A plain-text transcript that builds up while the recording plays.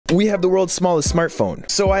we have the world's smallest smartphone.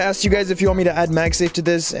 So I asked you guys if you want me to add Magsafe to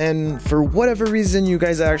this, and for whatever reason, you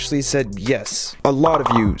guys actually said yes. A lot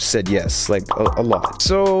of you said yes, like a lot.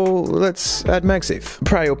 So let's add Magsafe.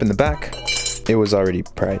 Pry open the back. It was already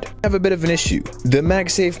pried. I have a bit of an issue. The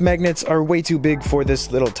Magsafe magnets are way too big for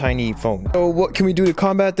this little tiny phone. So what can we do to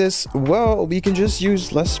combat this? Well, we can just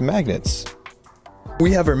use less magnets.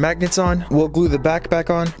 We have our magnets on. We'll glue the back back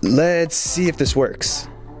on. Let's see if this works.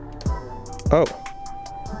 Oh.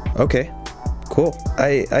 Okay. Cool.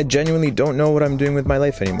 I genuinely don't know what I'm doing with my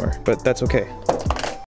life anymore, but that's okay.